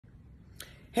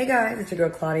Hey guys, it's your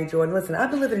girl Claudia Jordan. Listen, I've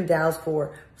been living in Dallas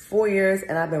for 4 years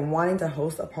and I've been wanting to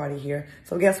host a party here.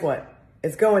 So guess what?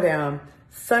 It's going down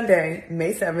Sunday,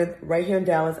 May 7th, right here in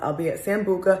Dallas. I'll be at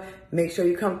Sambuca. Make sure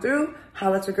you come through,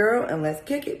 holla at your girl, and let's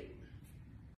kick it.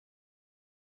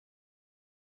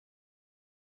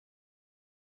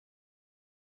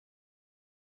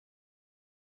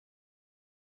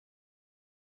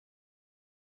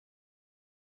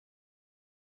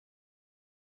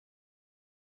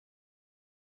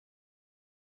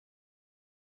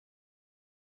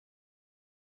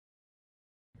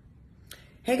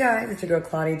 Hey guys, it's your girl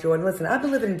Claudia Jordan. Listen, I've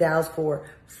been living in Dallas for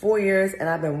 4 years and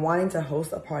I've been wanting to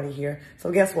host a party here.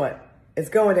 So guess what? It's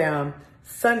going down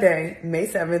Sunday, May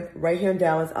 7th, right here in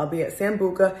Dallas. I'll be at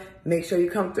Sambuca. Make sure you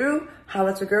come through,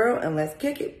 holla at your girl, and let's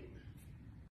kick it.